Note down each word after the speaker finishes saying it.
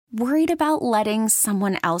Worried about letting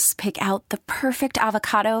someone else pick out the perfect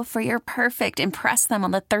avocado for your perfect impress them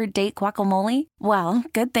on the third date guacamole? Well,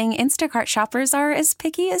 good thing Instacart shoppers are as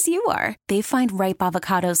picky as you are. They find ripe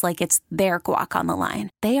avocados like it's their guac on the line.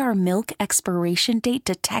 They are milk expiration date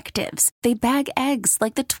detectives. They bag eggs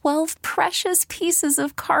like the 12 precious pieces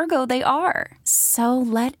of cargo they are. So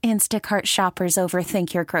let Instacart shoppers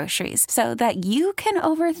overthink your groceries so that you can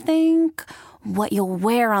overthink what you'll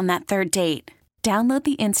wear on that third date. Download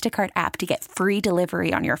the Instacart app to get free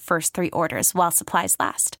delivery on your first 3 orders while supplies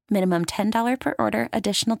last. Minimum $10 per order.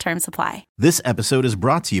 Additional terms apply. This episode is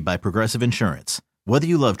brought to you by Progressive Insurance. Whether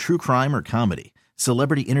you love true crime or comedy,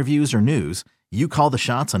 celebrity interviews or news, you call the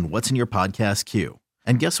shots on what's in your podcast queue.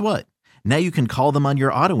 And guess what? Now you can call them on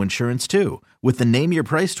your auto insurance too with the Name Your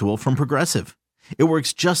Price tool from Progressive. It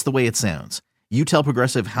works just the way it sounds. You tell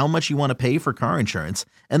Progressive how much you want to pay for car insurance,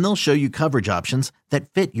 and they'll show you coverage options that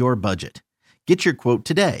fit your budget. Get your quote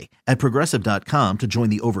today at Progressive.com to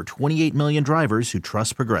join the over 28 million drivers who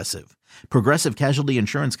trust Progressive. Progressive Casualty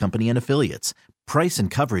Insurance Company and Affiliates. Price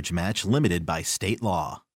and coverage match limited by state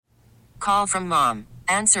law. Call from mom.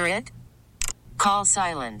 Answer it. Call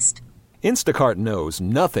silenced. Instacart knows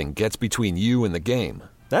nothing gets between you and the game.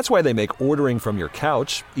 That's why they make ordering from your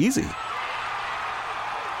couch easy.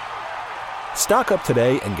 Stock up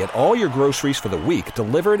today and get all your groceries for the week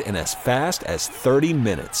delivered in as fast as 30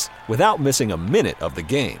 minutes without missing a minute of the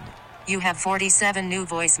game. You have 47 new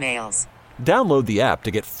voicemails. Download the app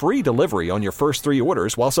to get free delivery on your first 3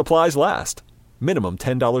 orders while supplies last. Minimum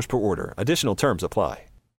 $10 per order. Additional terms apply.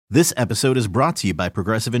 This episode is brought to you by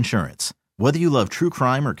Progressive Insurance. Whether you love true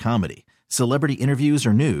crime or comedy, celebrity interviews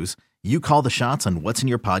or news, you call the shots on what's in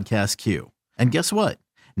your podcast queue. And guess what?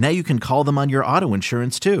 Now you can call them on your auto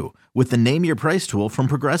insurance too with the Name Your Price tool from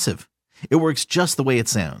Progressive. It works just the way it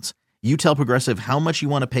sounds. You tell Progressive how much you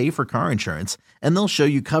want to pay for car insurance, and they'll show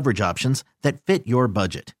you coverage options that fit your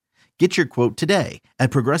budget. Get your quote today at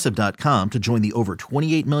Progressive.com to join the over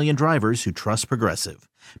 28 million drivers who trust Progressive.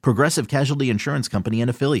 Progressive Casualty Insurance Company and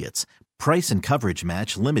Affiliates. Price and coverage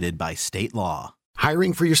match limited by state law.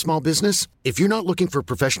 Hiring for your small business? If you're not looking for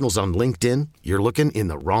professionals on LinkedIn, you're looking in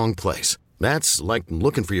the wrong place. That's like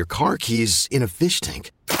looking for your car keys in a fish tank.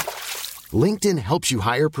 LinkedIn helps you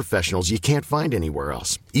hire professionals you can't find anywhere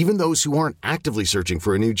else, even those who aren't actively searching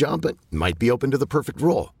for a new job but might be open to the perfect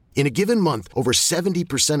role. In a given month, over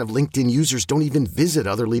 70% of LinkedIn users don't even visit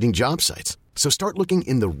other leading job sites. So start looking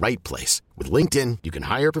in the right place. With LinkedIn, you can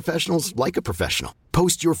hire professionals like a professional.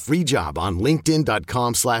 Post your free job on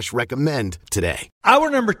linkedin.com/recommend today. Hour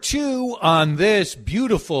number 2 on this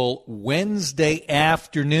beautiful Wednesday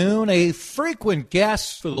afternoon. A frequent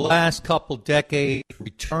guest for the last couple decades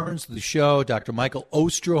returns to the show. Dr. Michael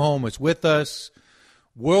Osterholm is with us.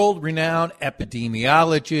 World-renowned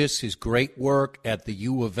epidemiologist, his great work at the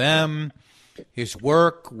U of M, his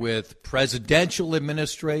work with presidential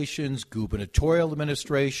administrations, gubernatorial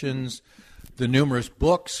administrations, the numerous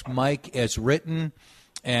books Mike has written,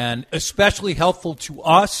 and especially helpful to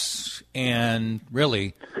us and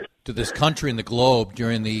really to this country and the globe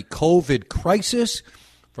during the COVID crisis.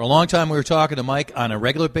 For a long time, we were talking to Mike on a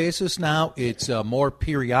regular basis. Now it's more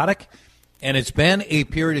periodic. And it's been a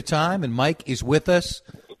period of time, and Mike is with us,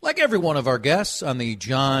 like every one of our guests, on the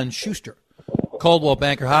John Schuster Coldwell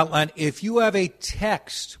Banker Hotline. If you have a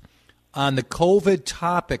text on the COVID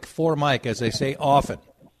topic for Mike, as I say often,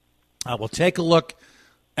 I will take a look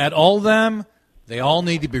at all of them. They all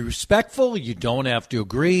need to be respectful. You don't have to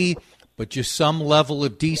agree, but just some level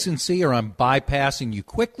of decency, or I'm bypassing you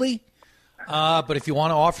quickly. But if you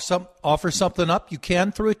want to offer something up, you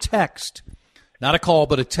can through a text. Not a call,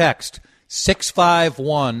 but a text.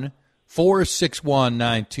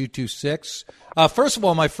 651-461-9226. First of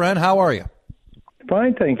all, my friend, how are you?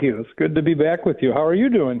 Fine, thank you. It's good to be back with you. How are you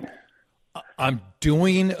doing? I'm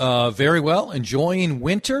doing very well, enjoying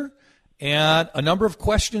winter, and a number of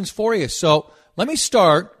questions for you. So let me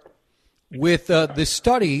start with the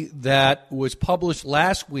study that was published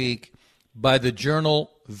last week by the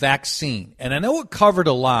journal Vaccine. And I know it covered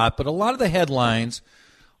a lot, but a lot of the headlines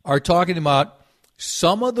are talking about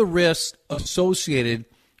some of the risks associated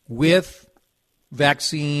with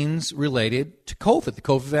vaccines related to COVID, the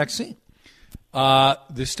COVID vaccine.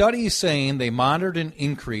 The study is saying they monitored an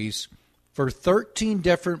increase for 13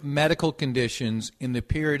 different medical conditions in the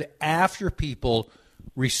period after people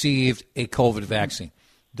received a COVID vaccine.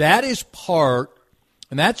 That is part,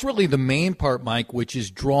 and that's really the main part, Mike, which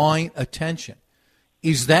is drawing attention.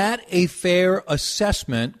 Is that a fair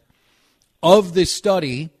assessment of this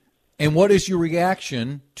study? And what is your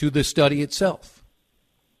reaction to the study itself?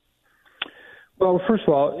 Well, first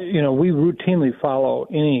of all, we routinely follow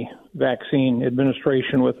any vaccine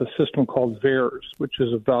administration with a system called VAERS, which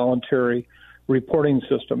is a voluntary reporting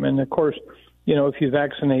system. And, of course, if you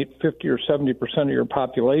vaccinate 50 or 70% of your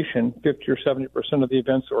population, 50 or 70% of the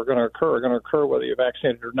events that are going to occur whether you're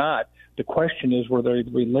vaccinated or not. The question is, were they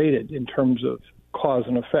related in terms of cause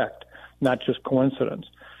and effect, not just coincidence?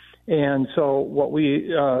 And so what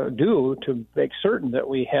we do to make certain that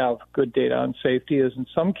we have good data on safety is in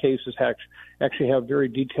some cases actually have very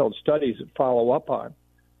detailed studies that follow up on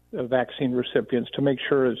vaccine recipients to make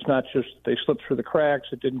sure it's not just they slipped through the cracks,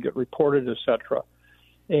 it didn't get reported, et cetera.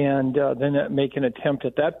 And then make an attempt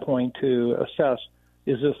at that point to assess,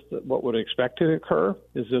 is this what would expect to occur?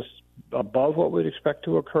 Is this above what we'd expect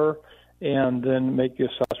to occur? And then make the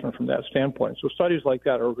assessment from that standpoint. So studies like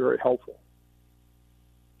that are very helpful.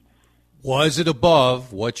 Was it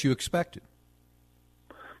above what you expected?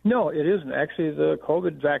 No, it isn't. Actually, the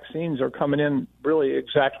COVID vaccines are coming in really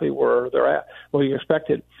exactly where they're at, what you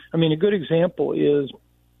expected. I mean, a good example is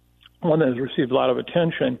one that has received a lot of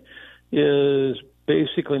attention is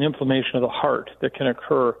basically an inflammation of the heart that can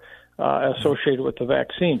occur associated with the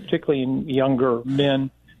vaccine, particularly in younger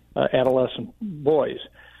men, adolescent boys.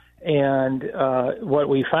 And what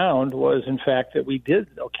we found was, in fact, that we did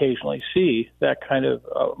occasionally see that kind of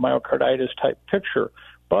myocarditis type picture,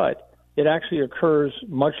 but it actually occurs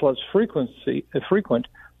much less frequent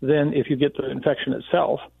than if you get the infection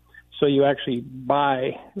itself. So you actually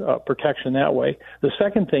buy protection that way. The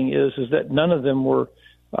second thing is that none of them were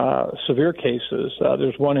severe cases.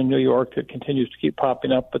 There's one in New York that continues to keep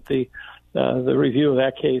popping up, but the review of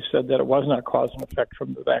that case said that it was not cause and effect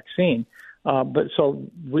from the vaccine. But so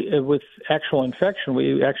with actual infection,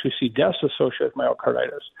 we actually see deaths associated with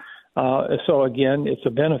myocarditis. So again, it's a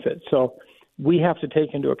benefit. So we have to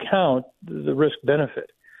take into account the risk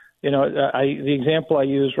benefit. The example I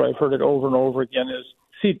use, where I've heard it over and over again, is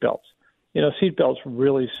seatbelts. Seatbelts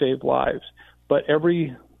really save lives, but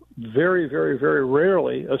very, very, very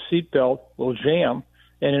rarely a seatbelt will jam.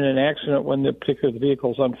 And in an accident, when the particular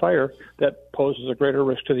vehicle is on fire, that poses a greater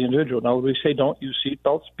risk to the individual. Now, we say don't use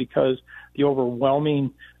seatbelts because the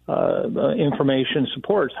overwhelming information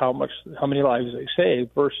supports how many lives they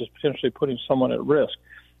save versus potentially putting someone at risk.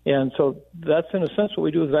 And so that's, in a sense, what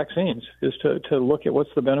we do with vaccines, is to look at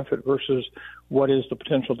what's the benefit versus what is the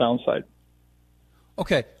potential downside.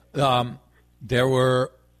 Okay. We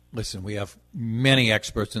have many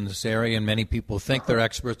experts in this area, and many people think they're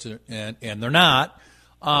experts, and they're not.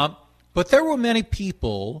 But there were many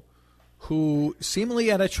people who seemingly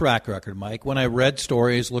had a track record, Mike, when I read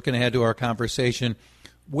stories looking ahead to our conversation,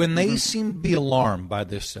 when they seemed to be alarmed by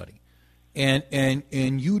this study. And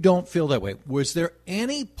you don't feel that way. Was there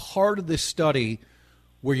any part of this study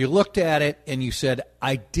where you looked at it and you said,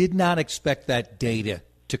 I did not expect that data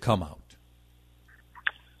to come out?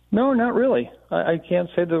 No, not really. I can't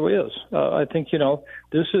say there is. I think,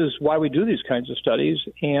 this is why we do these kinds of studies,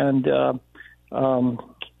 and I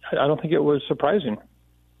don't think it was surprising.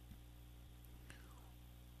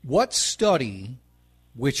 What study,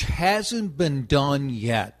 which hasn't been done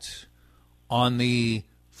yet, on the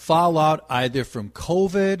fallout either from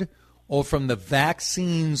COVID or from the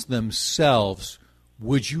vaccines themselves,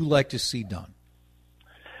 would you like to see done?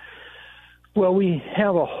 Well, we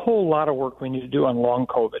have a whole lot of work we need to do on long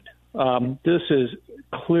COVID. This is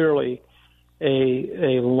clearly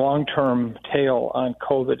a long-term tale on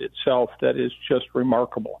COVID itself that is just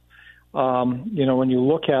remarkable. When you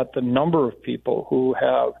look at the number of people who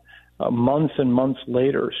have months and months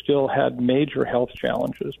later still had major health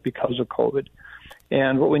challenges because of COVID.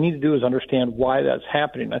 And what we need to do is understand why that's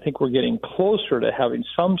happening. I think we're getting closer to having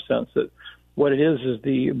some sense that what it is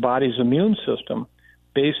the body's immune system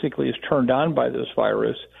basically is turned on by this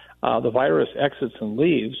virus. The virus exits and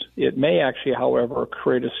leaves. It may actually, however,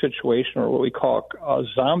 create a situation, or what we call a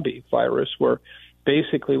zombie virus, where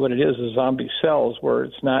basically what it is zombie cells, where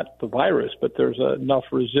it's not the virus, but there's enough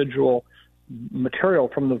residual material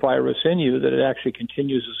from the virus in you that it actually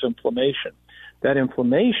continues this inflammation. That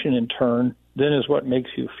inflammation, in turn, then is what makes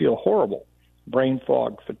you feel horrible. Brain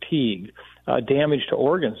fog, fatigue, damage to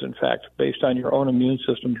organs, in fact, based on your own immune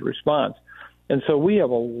system's response. And so we have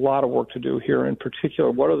a lot of work to do here. In particular,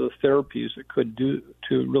 what are the therapies that could do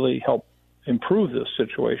to really help improve this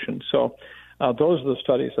situation? So those are the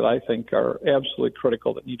studies that I think are absolutely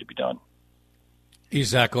critical that need to be done.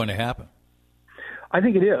 Is that going to happen? I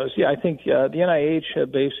think it is. Yeah, I think the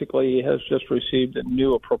NIH basically has just received a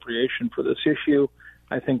new appropriation for this issue.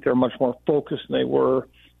 I think they're much more focused than they were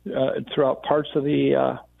throughout parts of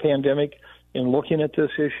the pandemic in looking at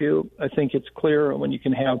this issue. I think it's clear when you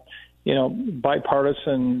can have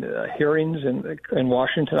bipartisan hearings in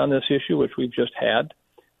Washington on this issue, which we've just had,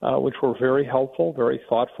 which were very helpful, very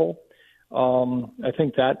thoughtful. I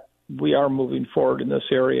think that we are moving forward in this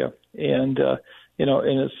area, and and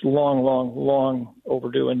it's long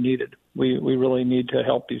overdue and needed. We really need to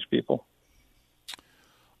help these people.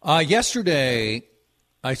 Yesterday,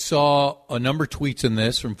 I saw a number of tweets in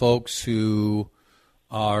this from folks who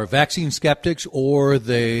are vaccine skeptics, or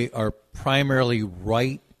they are primarily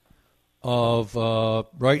right of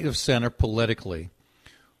center politically,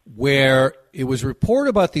 where it was reported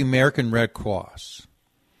about the American Red Cross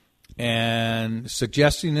and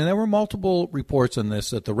suggesting, and there were multiple reports on this,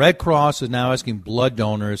 that the Red Cross is now asking blood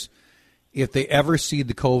donors if they ever see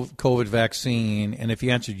the COVID vaccine, and if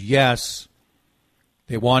you answered yes,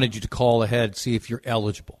 they wanted you to call ahead, see if you're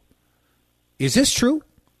eligible. Is this true?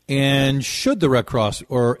 And should the Red Cross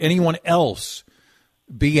or anyone else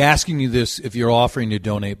be asking you this if you're offering to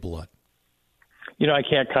donate blood? I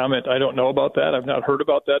can't comment. I don't know about that. I've not heard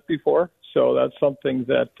about that before. So that's something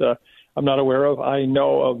that I'm not aware of. I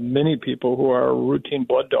know of many people who are routine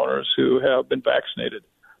blood donors who have been vaccinated.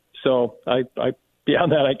 So I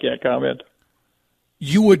beyond that, I can't comment.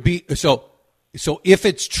 You would be so if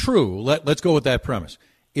it's true, let's go with that premise.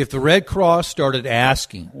 If the Red Cross started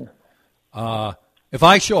asking, if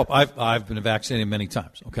I show up, I've been vaccinated many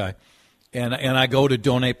times, okay, and I go to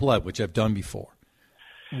donate blood, which I've done before,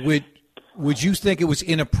 would you think it was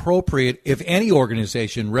inappropriate if any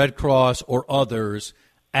organization, Red Cross or others,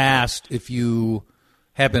 asked if you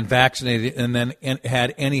have been vaccinated and then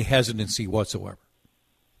had any hesitancy whatsoever?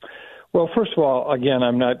 Well, first of all, again,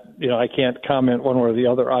 I'm not, I can't comment one way or the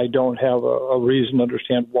other. I don't have a reason to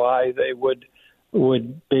understand why they would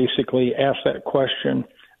basically ask that question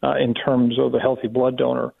in terms of a healthy blood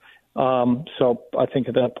donor. So I think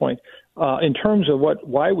at that point, in terms of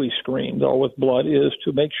why we screen, though, with blood is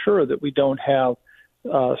to make sure that we don't have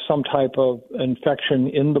some type of infection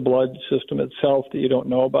in the blood system itself that you don't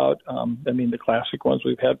know about. The classic ones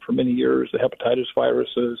we've had for many years, the hepatitis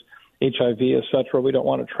viruses, HIV, et cetera. We don't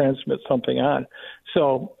want to transmit something on.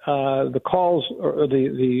 So the calls or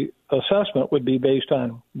the assessment would be based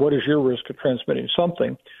on what is your risk of transmitting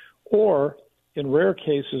something, or in rare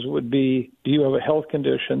cases would be, do you have a health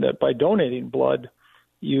condition that by donating blood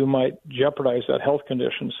you might jeopardize that health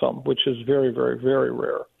condition some, which is very, very, very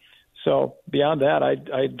rare. So beyond that,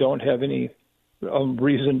 I don't have any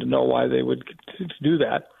reason to know why they would do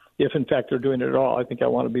that, if in fact they're doing it at all. I think I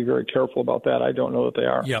want to be very careful about that. I don't know that they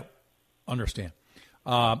are. Yep, understand.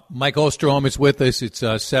 Mike Osterholm is with us. It's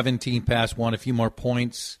 17 past 1, a few more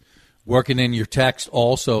points. Working in your text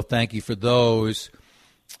also, thank you for those.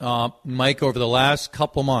 Mike, over the last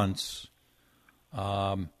couple months,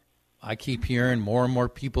 I keep hearing more and more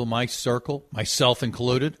people in my circle, myself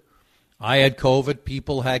included. I had COVID.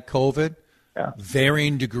 People had COVID. Yeah.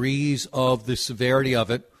 Varying degrees of the severity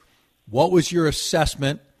of it. What was your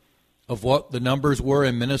assessment of what the numbers were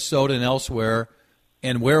in Minnesota and elsewhere,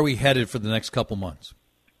 and where are we headed for the next couple months?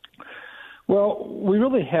 Well, we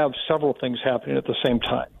really have several things happening at the same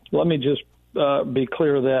time. Let me just be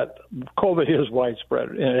clear that COVID is widespread,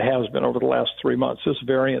 and it has been over the last 3 months. This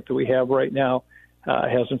variant that we have right now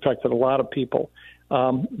has infected a lot of people.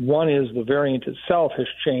 One is the variant itself has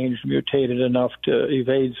changed, mutated enough to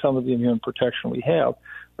evade some of the immune protection we have.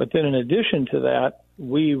 But then in addition to that,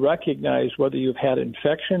 we recognize whether you've had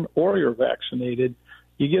infection or you're vaccinated,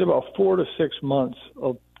 you get about 4 to 6 months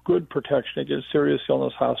of good protection against serious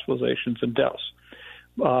illness, hospitalizations, and deaths.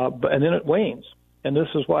 And then it wanes. And this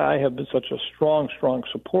is why I have been such a strong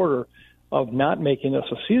supporter of not making this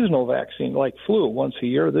a seasonal vaccine like flu once a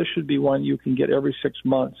year. This should be one you can get every 6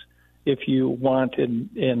 months if you want and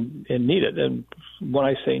need it. And when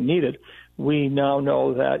I say need it, we now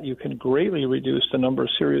know that you can greatly reduce the number of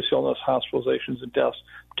serious illness, hospitalizations, and deaths,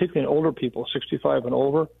 particularly in older people, 65 and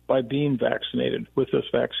over, by being vaccinated with this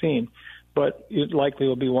vaccine. But it likely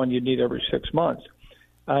will be one you need every 6 months.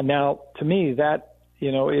 Now, to me, that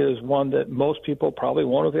is one that most people probably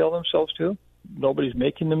won't avail themselves to. Nobody's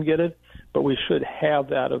making them get it, but we should have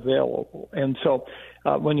that available. And so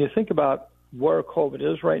when you think about where COVID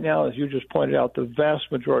is right now, as you just pointed out, the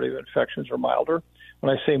vast majority of infections are milder. When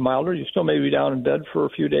I say milder, you still may be down in bed for a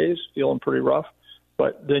few days, feeling pretty rough,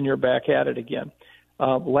 but then you're back at it again.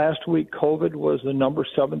 Last week, COVID was the number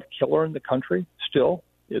 7th killer in the country still.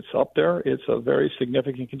 It's up there. It's a very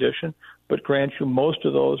significant condition. But grant you, most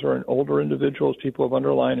of those are in older individuals, people with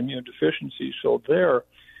underlying immune deficiencies. So there,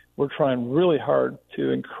 we're trying really hard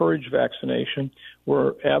to encourage vaccination.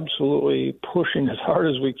 We're absolutely pushing as hard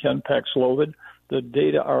as we can Paxlovid. The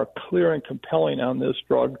data are clear and compelling on this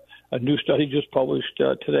drug. A new study just published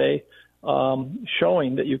today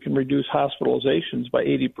showing that you can reduce hospitalizations by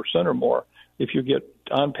 80% or more if you get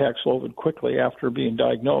on Paxlovid quickly after being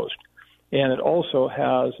diagnosed. And it also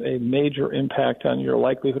has a major impact on your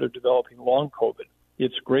likelihood of developing long COVID.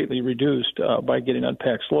 It's greatly reduced by getting on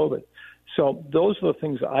Paxlovid. So those are the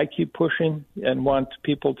things that I keep pushing and want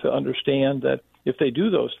people to understand that if they do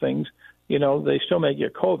those things, they still may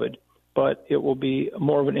get COVID, but it will be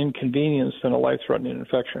more of an inconvenience than a life-threatening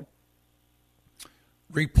infection.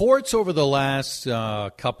 Reports over the last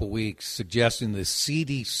couple weeks suggesting the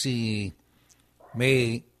CDC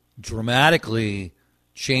may dramatically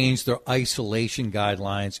change their isolation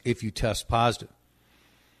guidelines if you test positive,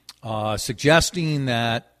 suggesting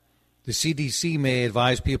that the CDC may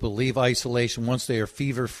advise people to leave isolation once they are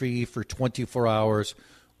fever-free for 24 hours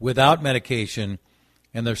without medication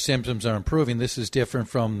and their symptoms are improving. This is different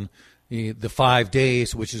from the 5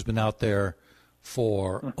 days, which has been out there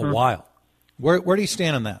for a while. Where do you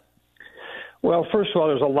stand on that? Well, first of all,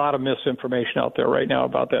 there's a lot of misinformation out there right now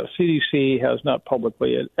about that. CDC has not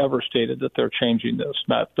publicly ever stated that they're changing this.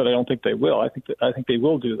 Not that I don't think they will. I think they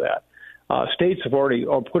will do that. States have already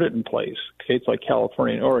put it in place, states like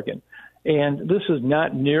California and Oregon. And this is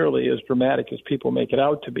not nearly as dramatic as people make it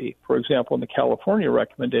out to be. For example, in the California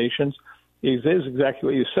recommendations, it is exactly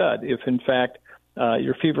what you said. If, in fact,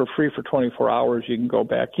 you're fever-free for 24 hours, you can go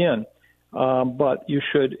back in. But you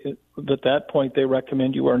should, at that point, they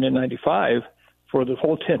recommend you wear an N95 for the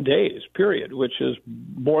whole 10 days, period, which is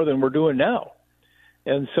more than we're doing now.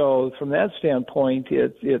 And so from that standpoint,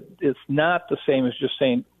 it's not the same as just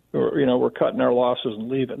saying, we're cutting our losses and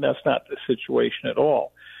leaving. That's not the situation at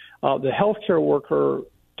all. The healthcare worker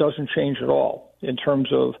doesn't change at all in terms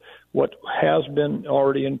of what has been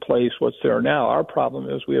already in place, what's there now. Our problem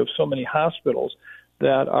is we have so many hospitals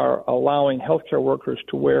that are allowing healthcare workers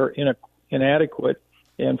to wear inadequate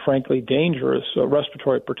and, frankly, dangerous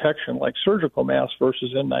respiratory protection like surgical masks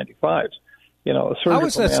versus N95s. How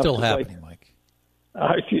is that still happening, Mike?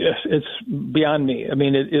 It's beyond me. I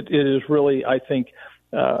mean, it is really, I think,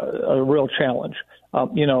 a real challenge.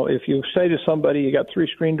 If you say to somebody, you got 3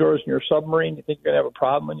 screen doors in your submarine, you think you're going to have a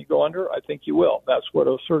problem when you go under? I think you will. That's what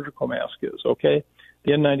a surgical mask is, okay?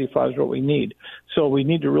 The N95 is what we need. So we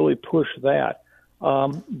need to really push that.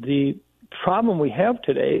 The problem we have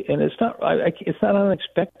today, and it's not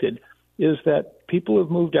unexpected, is that people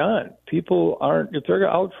have moved on. People aren't, if they're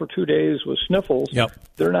out for 2 days with sniffles,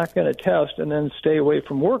 they're not going to test and then stay away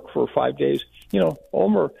from work for 5 days.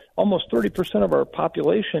 Almost 30% of our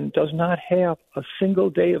population does not have a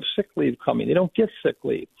single day of sick leave coming. They don't get sick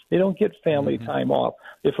leave. They don't get family time off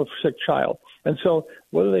if a sick child. And so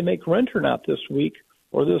whether they make rent or not this week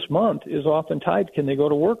or this month is often tied, can they go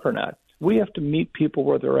to work or not? We have to meet people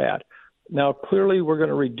where they're at. Now, clearly, we're going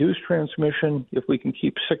to reduce transmission if we can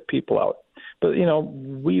keep sick people out. But,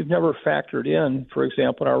 we've never factored in, for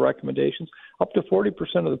example, in our recommendations, up to 40%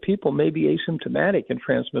 of the people may be asymptomatic and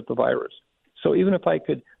transmit the virus. So even if I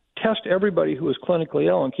could test everybody who is clinically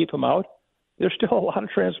ill and keep them out, there's still a lot of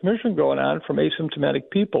transmission going on from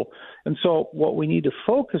asymptomatic people. And so what we need to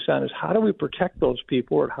focus on is how do we protect those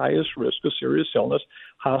people who are at highest risk of serious illness,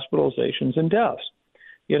 hospitalizations, and deaths.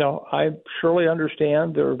 I surely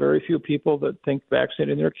understand there are very few people that think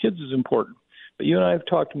vaccinating their kids is important. But you and I have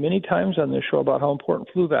talked many times on this show about how important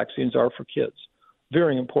flu vaccines are for kids.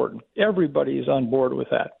 Very important. Everybody is on board with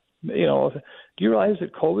that. Do you realize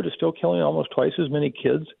that COVID is still killing almost twice as many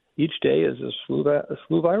kids each day as this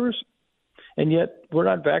flu virus? And yet we're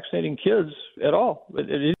not vaccinating kids at all in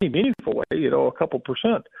any meaningful way, a couple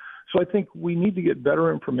percent. So I think we need to get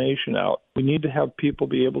better information out. We need to have people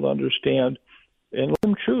be able to understand and let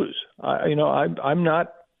them choose. I'm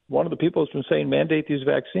not one of the people who's been saying mandate these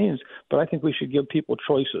vaccines, but I think we should give people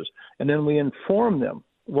choices. And then we inform them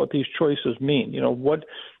what these choices mean.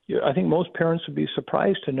 I think most parents would be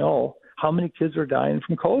surprised to know how many kids are dying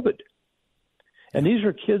from COVID. And these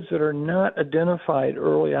are kids that are not identified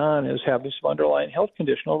early on as having some underlying health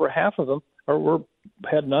condition. Over half of them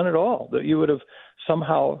had none at all, that you would have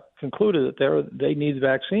somehow concluded that they need the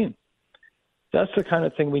vaccine. That's the kind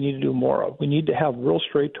of thing we need to do more of. We need to have real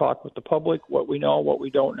straight talk with the public, what we know, what we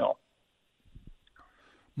don't know.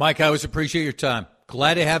 Mike, I always appreciate your time.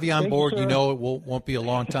 Glad to have you on board. You, it won't be a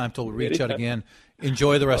long time till we reach out again.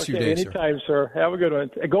 Enjoy the rest of your day, anytime, sir. Have a good one.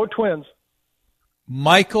 Go Twins.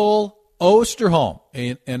 Michael Osterholm,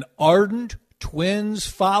 an ardent Twins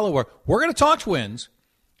follower. We're going to talk Twins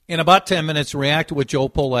in about 10 minutes and react to what Joe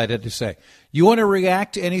Pohlad had to say. You want to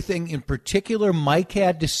react to anything in particular Mike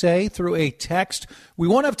had to say through a text? We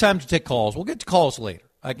won't have time to take calls. We'll get to calls later.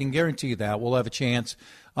 I can guarantee you that. We'll have a chance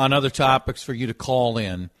on other topics for you to call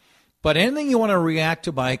in. But anything you want to react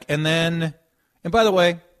to, Mike, and by the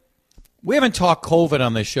way, we haven't talked COVID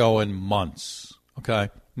on this show in months, okay?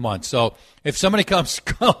 Months. So if somebody comes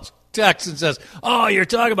texts and says, oh, you're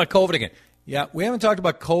talking about COVID again. Yeah, we haven't talked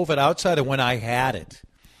about COVID outside of when I had it.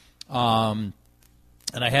 And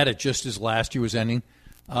I had it just as last year was ending.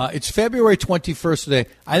 It's February 21st today.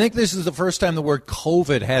 I think this is the first time the word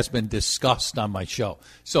COVID has been discussed on my show.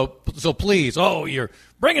 So please, you're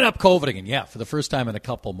bringing up COVID again. Yeah, for the first time in a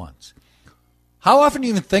couple months. How often do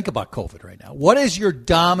you even think about COVID right now? What is your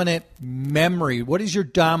dominant memory? What is your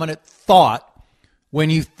dominant thought when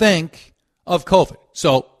you think of COVID?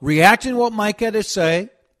 So reacting to what Mike had to say,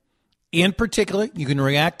 in particular, you can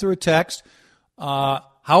react through a text.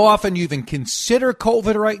 How often you even consider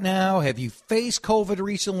COVID right now? Have you faced COVID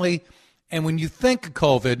recently? And when you think of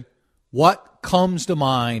COVID, what comes to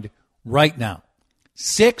mind right now?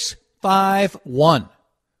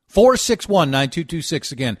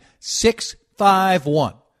 651-461-9226. Again,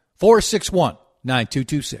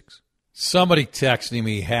 651-461-9226. Somebody texting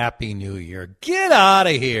me, Happy New Year. Get out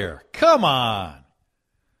of here. Come on.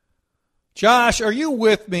 Josh, are you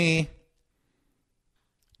with me?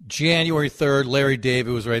 January 3rd, Larry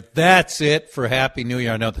David was right. That's it for Happy New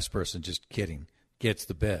Year. I know this person, just kidding, gets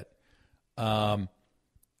the bit.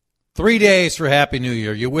 3 days for Happy New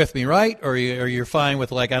Year. You with me, right? Or you're fine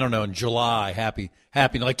with, like, I don't know, in July, happy,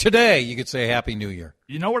 like today, you could say Happy New Year.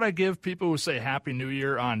 You know what I give people who say Happy New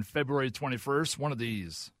Year on February 21st? One of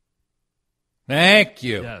these. Thank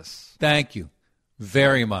you. Yes. Thank you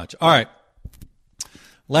very much. All right.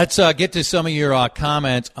 Let's get to some of your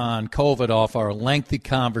comments on COVID off our lengthy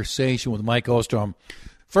conversation with Mike Osterholm.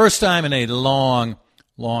 First time in a long,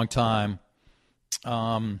 long time.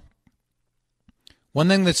 One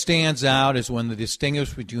thing that stands out is when they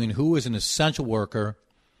distinguish between who is an essential worker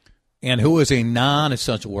and who is a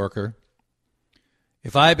non-essential worker.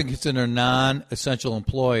 If I had been considered a non-essential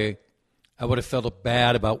employee, I would have felt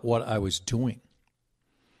bad about what I was doing.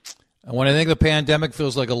 And when I think the pandemic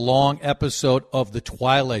feels like a long episode of The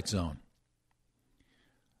Twilight Zone.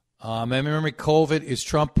 I remember COVID is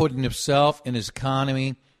Trump putting himself and his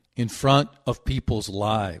economy in front of people's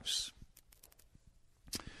lives.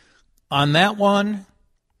 On that one,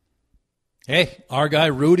 hey, our guy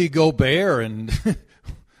Rudy Gobert and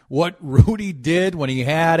what Rudy did when he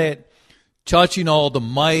had it, touching all the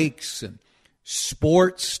mics and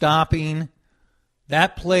sports stopping,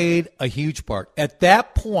 that played a huge part. At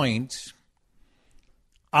that point,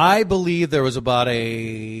 I believe there was about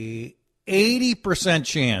a 80%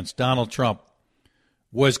 chance Donald Trump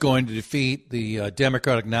was going to defeat the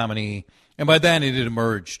Democratic nominee, and by then it had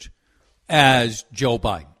emerged as Joe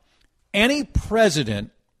Biden. Any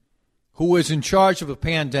president who was in charge of a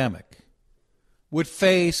pandemic would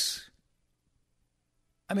face,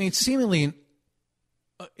 seemingly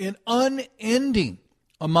an unending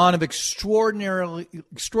amount of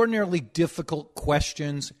extraordinarily difficult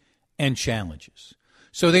questions and challenges.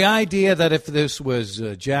 So the idea that if this was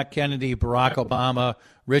Jack Kennedy, Barack Obama,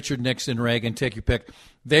 Richard Nixon, Reagan, take your pick,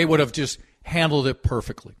 they would have just handled it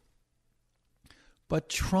perfectly. But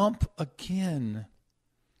Trump, again,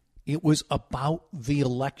 it was about the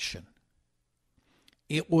election.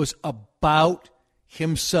 It was about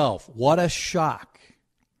himself. What a shock.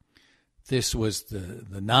 This was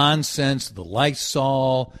the nonsense, the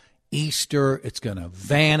Lysol, Easter, it's going to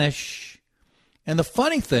vanish. And the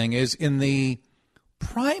funny thing is, in the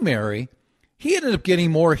primary, he ended up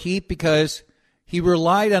getting more heat because he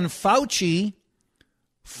relied on Fauci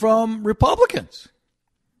from Republicans.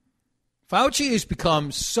 Fauci has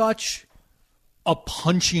become such a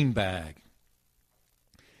punching bag.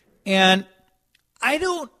 And I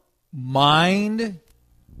don't mind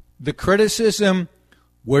the criticism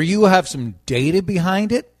where you have some data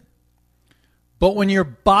behind it. But when you're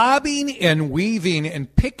bobbing and weaving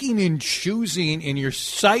and picking and choosing and you're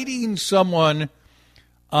citing someone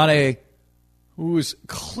on who is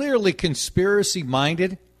clearly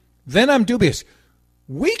conspiracy-minded, then I'm dubious.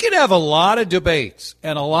 We could have a lot of debates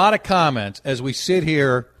and a lot of comments as we sit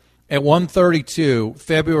here at 1:32,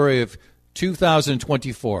 February of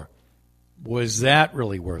 2024. Was that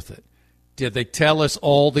really worth it? Did they tell us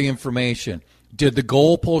all the information? Did the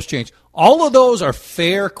goalposts change? All of those are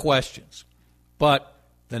fair questions. But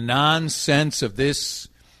the nonsense of this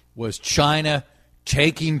was China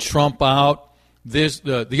taking Trump out.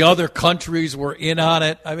 The other countries were in on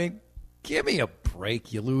it. Give me a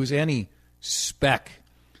break. You lose any speck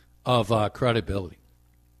of credibility.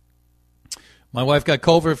 My wife got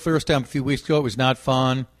COVID the first time a few weeks ago. It was not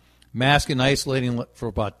fun. Mask and isolating for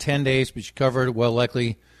about 10 days, but she covered it well,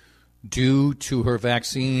 likely due to her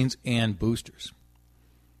vaccines and boosters.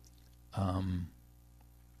 When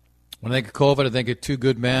I think of COVID, I think of two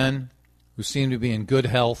good men who seem to be in good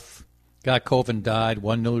health, got COVID and died,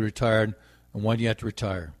 one newly retired, and one yet to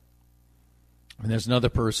retire. And there's another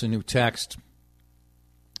person who texted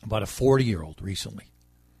about a 40-year-old recently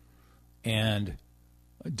and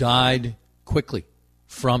died quickly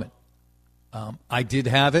from it. I did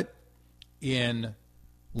have it in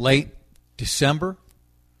late December,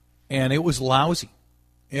 and it was lousy.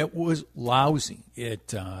 It was lousy.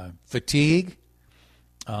 Fatigue,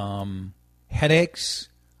 headaches.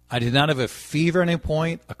 I did not have a fever at any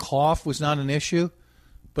point. A cough was not an issue.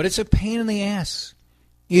 But it's a pain in the ass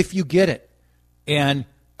if you get it. And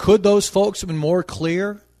could those folks have been more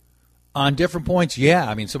clear on different points? Yeah.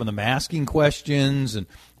 I mean, some of the masking questions and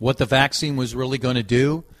what the vaccine was really going to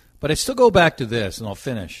do. But I still go back to this, and I'll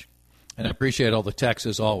finish. And I appreciate all the texts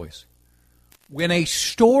as always. When a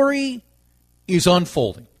story is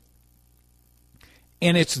unfolding,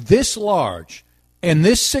 and it's this large and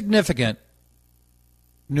this significant,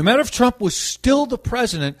 no matter if Trump was still the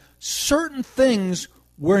president, certain things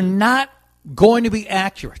were not going to be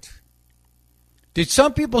accurate. Did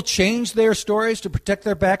some people change their stories to protect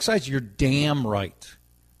their backsides? You're damn right.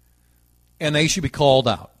 And they should be called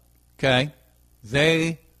out, okay?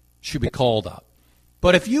 They should be called out.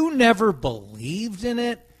 But if you never believed in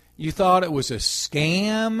it, you thought it was a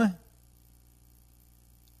scam,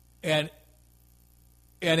 and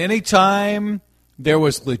any time there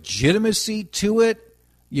was legitimacy to it,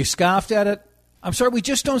 you scoffed at it, I'm sorry, we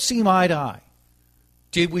just don't see eye to eye.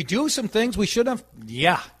 Did we do some things we should have?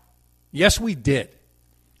 Yeah. Yes, we did.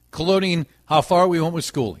 Including how far we went with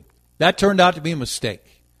schooling. That turned out to be a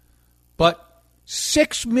mistake. But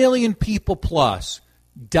 6 million people plus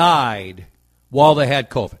died while they had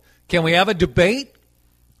COVID. Can we have a debate?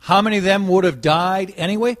 How many of them would have died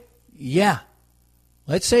anyway? Yeah.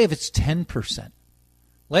 Let's say if it's 10%.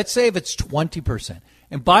 Let's say if it's 20%.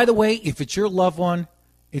 And by the way, if it's your loved one,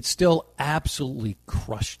 it still absolutely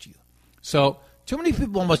crushed you. So too many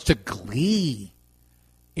people almost took glee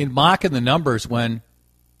in mocking the numbers when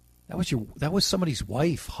that was somebody's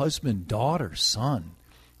wife, husband, daughter, son.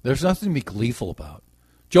 There's nothing to be gleeful about.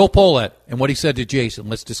 Joe Pohlad and what he said to Jason.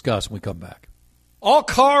 Let's discuss when we come back. All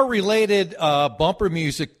car-related bumper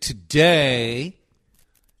music today.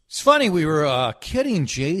 It's funny, we were kidding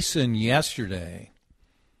Jason yesterday.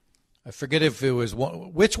 I forget if it was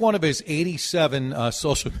which one of his 87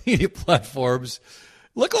 social media platforms.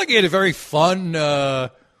 Looked like he had a very fun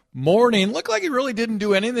morning. Looked like he really didn't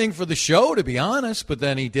do anything for the show, to be honest. But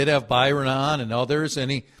then he did have Byron on and others.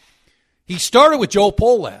 And he started with Joe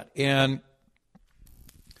Pohlad. And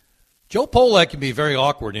Joe Pohlad can be a very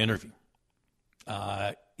awkward interview.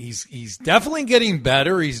 He's definitely getting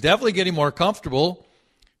better. He's definitely getting more comfortable.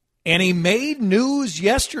 And he made news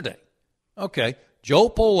yesterday. Okay, Joe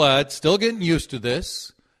Pohlad, still getting used to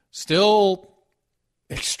this. Still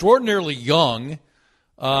extraordinarily young.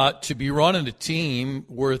 To be running a team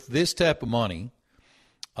worth this type of money.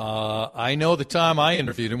 I know the time I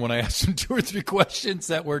interviewed him when I asked him 2 or 3 questions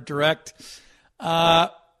that were direct.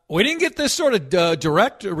 We didn't get this sort of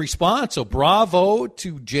direct response, so bravo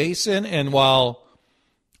to Jason. And while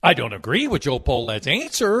I don't agree with Joe Pohlad's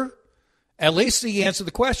answer, at least he answered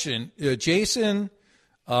the question. Jason,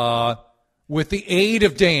 with the aid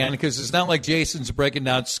of Dan, because it's not like Jason's breaking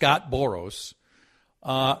down Scott Boros,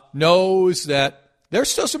 knows that there's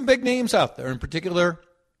still some big names out there. In particular,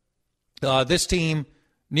 this team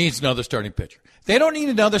needs another starting pitcher. They don't need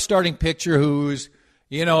another starting pitcher who's,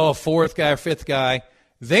 a 4th guy or 5th guy.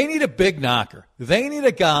 They need a big knocker. They need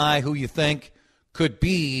a guy who you think could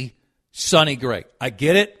be Sonny Gray. I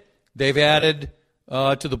get it. They've added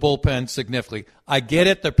to the bullpen significantly. I get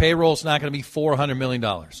it. Their payroll's not going to be $400 million.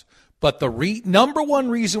 But the number one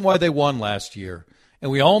reason why they won last year,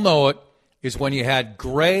 and we all know it, is when you had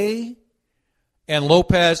Gray and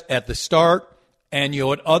Lopez at the start, and you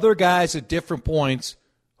had other guys at different points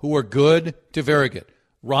who were good to very good.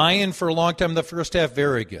 Ryan, for a long time in the first half,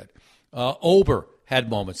 very good. Ober had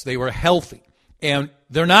moments. They were healthy. And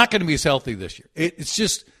they're not going to be as healthy this year.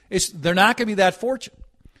 They're not going to be that fortunate.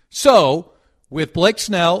 So, with Blake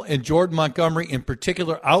Snell and Jordan Montgomery in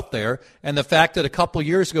particular out there, and the fact that a couple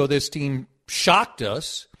years ago this team shocked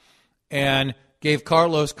us and gave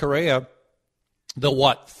Carlos Correa the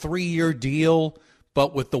 3-year deal,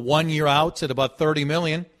 but with the 1-year outs at about $30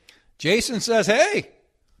 million. Jason says, hey,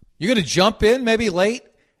 you're going to jump in maybe late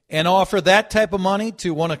and offer that type of money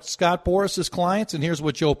to one of Scott Boras's clients? And here's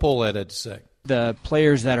what Joe Pohlad had to say. The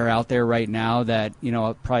players that are out there right now that,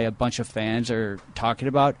 probably a bunch of fans are talking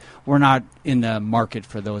about, we're not in the market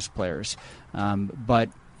for those players. But,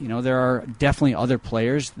 there are definitely other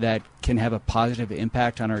players that can have a positive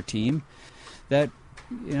impact on our team that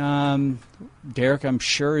Derek, I'm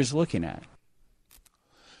sure, is looking at.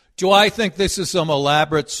 Do I think this is some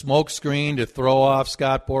elaborate smokescreen to throw off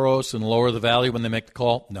Scott Boras and lower the value when they make the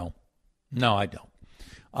call? No. No, I don't.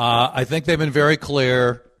 I think they've been very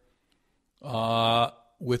clear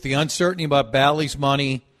with the uncertainty about Bally's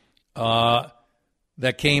money that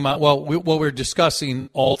came out. Well, what we were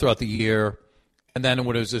discussing all throughout the year, and then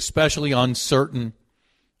when it was especially uncertain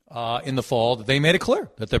in the fall, they made it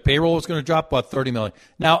clear that their payroll was going to drop about $30 million.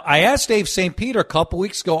 Now, I asked Dave St. Peter a couple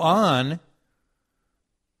weeks ago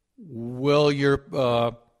will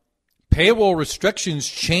your payroll restrictions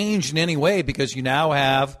change in any way because you now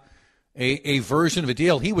have a version of a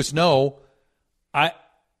deal? He was no. I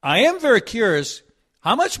am very curious,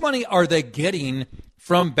 how much money are they getting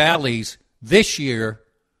from Bally's this year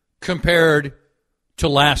compared to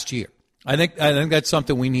last year? I think that's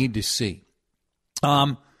something we need to see.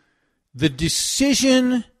 The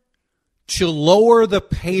decision to lower the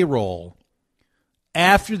payroll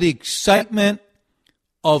after the excitement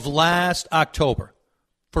of last October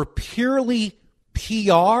for purely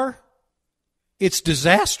PR, it's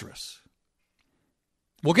disastrous.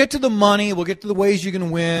 We'll get to the money. We'll get to the ways you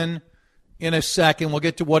can win in a second. We'll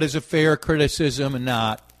get to what is a fair criticism and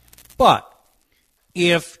not. But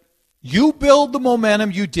if you build the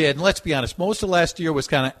momentum you did, and let's be honest, most of last year was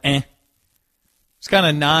kind of It's kind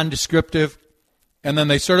of non-descriptive. And then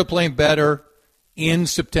they started playing better in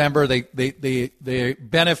September. They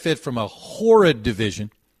benefit from a horrid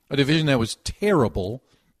division, a division that was terrible.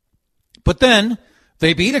 But then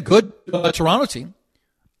they beat a good Toronto team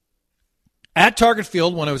at Target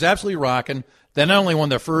Field when it was absolutely rocking. They not only won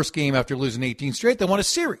their first game after losing 18 straight, they won a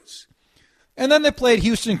series. And then they played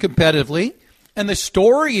Houston competitively. And the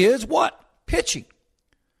story is what? Pitching.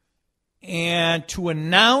 And to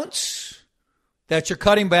announce that you're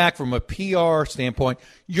cutting back from a PR standpoint,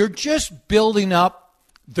 you're just building up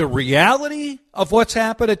the reality of what's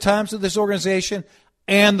happened at times with this organization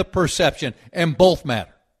and the perception, and both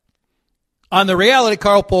matter. On the reality,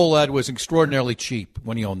 Carl Pohlad was extraordinarily cheap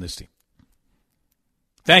when he owned this team.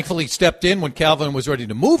 Thankfully, he stepped in when Calvin was ready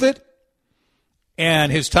to move it,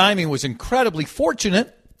 and his timing was incredibly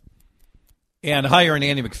fortunate. And hiring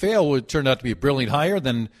Andy McPhail would turn out to be a brilliant hire.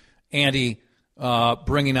 Then Andy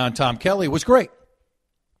bringing on Tom Kelly was great.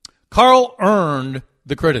 Carl earned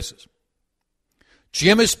the criticism.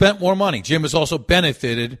 Jim has spent more money. Jim has also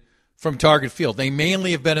benefited from Target Field. They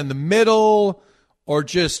mainly have been in the middle or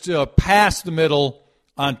just past the middle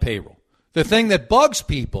on payroll. The thing that bugs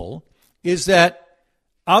people is that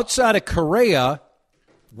outside of Correa,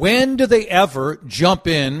 when do they ever jump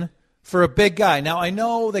in for a big guy? Now, I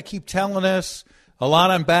know they keep telling us a lot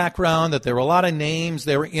on background that there were a lot of names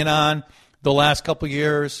they were in on the last couple of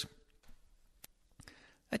years.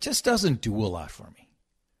 That just doesn't do a lot for me.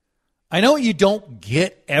 I know you don't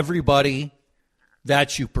get everybody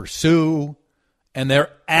that you pursue, and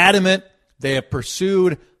they're adamant they have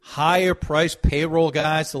pursued higher price payroll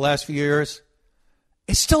guys the last few years.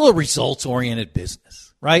 It's still a results-oriented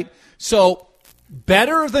business, right? So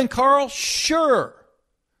better than Carl? Sure.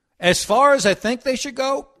 As far as I think they should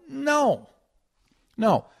go? No.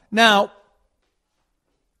 Now,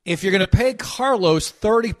 if you're going to pay Carlos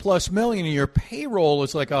 $30+ million and your payroll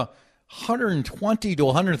is like $120 to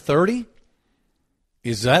 $130,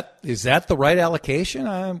 is that the right allocation?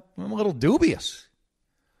 I'm a little dubious.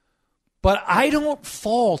 But I don't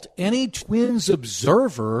fault any Twins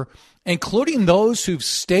observer, including those who've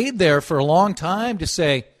stayed there for a long time, to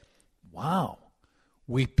say, wow,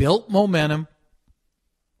 we built momentum.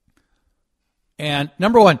 And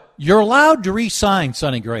number one, you're allowed to re-sign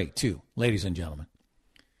Sonny Gray, too, ladies and gentlemen.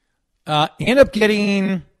 End up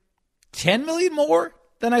getting $10 million more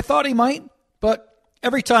than I thought he might. But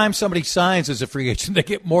every time somebody signs as a free agent, they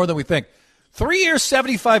get more than we think. 3 years,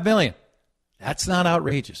 $75 million. That's not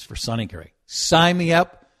outrageous for Sonny Gray. Sign me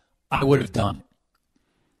up. I would have done it.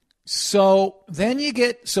 So then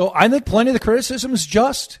I think plenty of the criticism is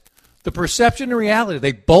just the perception and reality.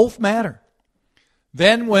 They both matter.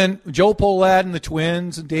 Then when Joe Pohlad and the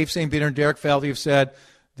Twins and Dave St. Peter and Derek Falvey have said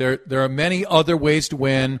there are many other ways to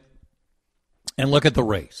win, and look at the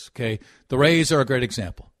Rays, okay? The Rays are a great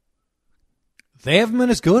example. They haven't been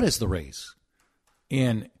as good as the Rays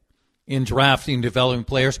in drafting, developing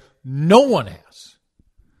players. No one has.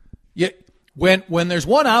 Yet when there's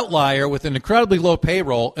one outlier with an incredibly low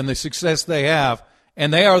payroll and the success they have,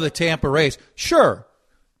 and they are the Tampa Rays, sure,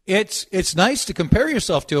 it's nice to compare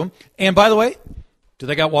yourself to them. And by the way, do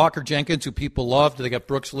they got Walker Jenkins, who people love? Do they got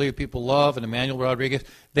Brooks Lee, who people love, and Emmanuel Rodriguez?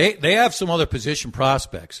 They have some other position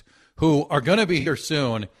prospects who are going to be here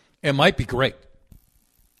soon and might be great.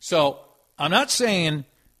 So I'm not saying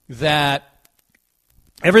that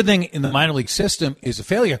everything in the minor league system is a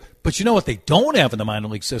failure. But you know what they don't have in the minor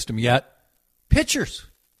league system yet? Pitchers.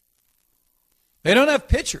 They don't have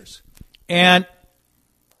pitchers. And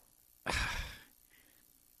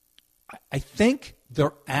I think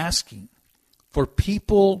they're asking for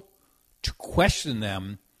people to question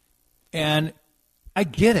them. And I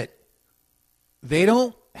get it. They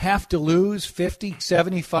don't have to lose $50,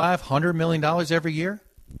 $75, $100 million every year.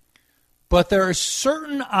 But there are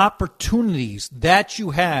certain opportunities that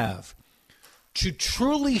you have to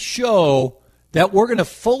truly show that we're going to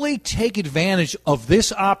fully take advantage of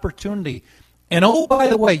this opportunity. And, oh, by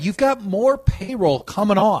the way, you've got more payroll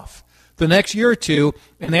coming off the next year or two.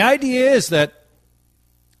 And the idea is that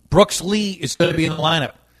Brooks Lee is going to be in the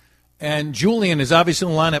lineup. And Julian is obviously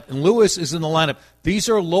in the lineup. And Lewis is in the lineup. These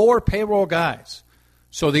are lower payroll guys.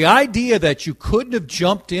 So the idea that you couldn't have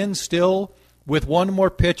jumped in still with one more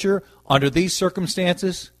pitcher under these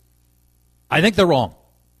circumstances, I think they're wrong.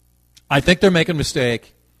 I think they're making a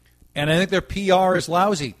mistake. And I think their PR is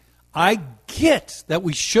lousy. I get that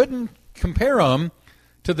we shouldn't compare them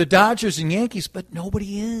to the Dodgers and Yankees, but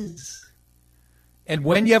nobody is. And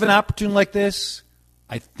when you have an opportunity like this,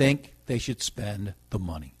 I think they should spend the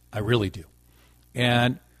money. I really do.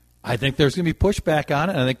 And I think there's going to be pushback on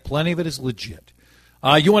it, and I think plenty of it is legit.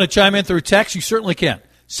 You want to chime in through text? You certainly can.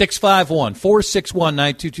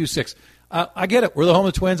 651-461-9226. I get it. We're the home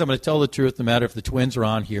of the Twins. I'm going to tell the truth no matter if the Twins are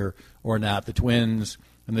on here or not. The Twins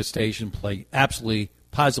and this station play absolutely,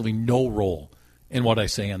 positively no role in what I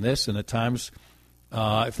say on this. And at times,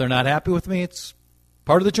 if they're not happy with me, it's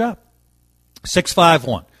part of the job.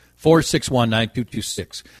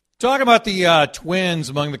 651-461-9226. Talking about the Twins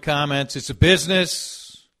among the comments, it's a business.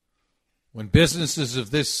 When businesses of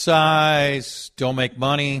this size don't make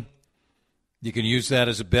money, you can use that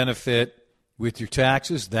as a benefit with your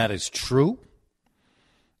taxes. That is true.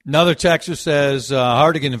 Another texter says,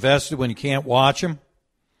 hard to get invested when you can't watch them.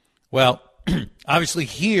 Well, obviously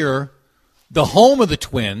here, the home of the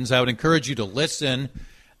Twins, I would encourage you to listen.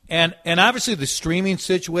 And obviously the streaming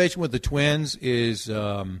situation with the Twins is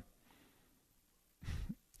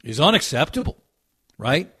unacceptable,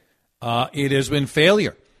 right? It has been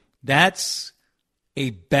failure. That's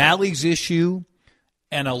a Bally's issue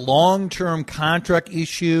and a long-term contract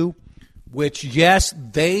issue, which, yes,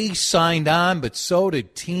 they signed on, but so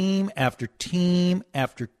did team after team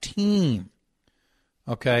after team.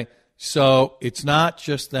 Okay? So it's not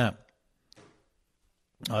just them.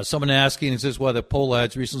 Someone asking, it says, well, the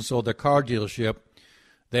Pohlads recently sold their car dealership.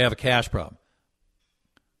 They have a cash problem.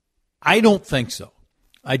 I don't think so.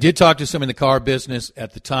 I did talk to some in the car business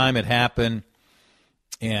at the time it happened,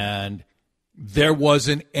 and there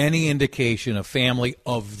wasn't any indication a family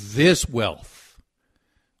of this wealth,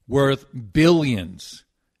 worth billions,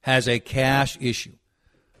 has a cash issue.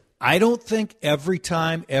 I don't think every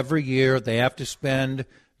time, every year, they have to spend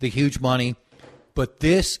the huge money, but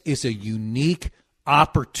this is a unique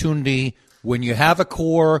opportunity when you have a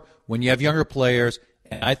core, when you have younger players,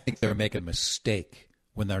 and I think they're making a mistake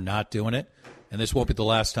when they're not doing it, and this won't be the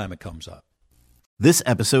last time it comes up. This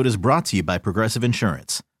episode is brought to you by Progressive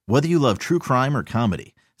Insurance. Whether you love true crime or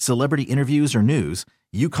comedy, celebrity interviews or news,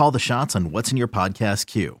 you call the shots on what's in your podcast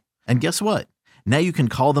queue. And guess what? Now you can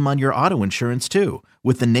call them on your auto insurance too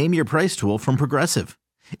with the Name Your Price tool from Progressive.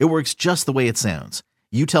 It works just the way it sounds.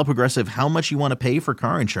 You tell Progressive how much you want to pay for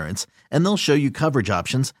car insurance, and they'll show you coverage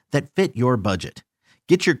options that fit your budget.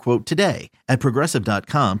 Get your quote today at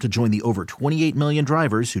Progressive.com to join the over 28 million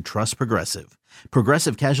drivers who trust Progressive.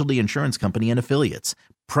 Progressive Casualty Insurance Company and Affiliates.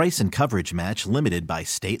 Price and coverage match limited by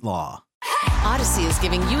state law. Odyssey is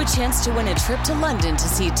giving you a chance to win a trip to London to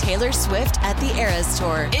see Taylor Swift at the Eras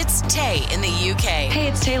Tour. It's Tay in the UK. Hey,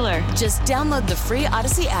 it's Taylor. Just download the free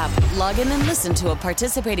Odyssey app, log in and listen to a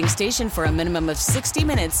participating station for a minimum of 60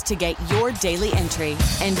 minutes to get your daily entry.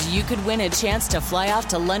 And you could win a chance to fly off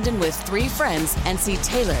to London with 3 friends and see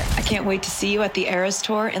Taylor. I can't wait to see you at the Eras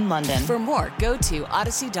Tour in London. For more, go to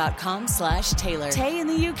odyssey.com/Taylor. Tay in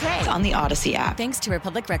the UK. It's on the Odyssey app. Thanks to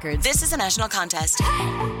Republic Records. This is a national contest.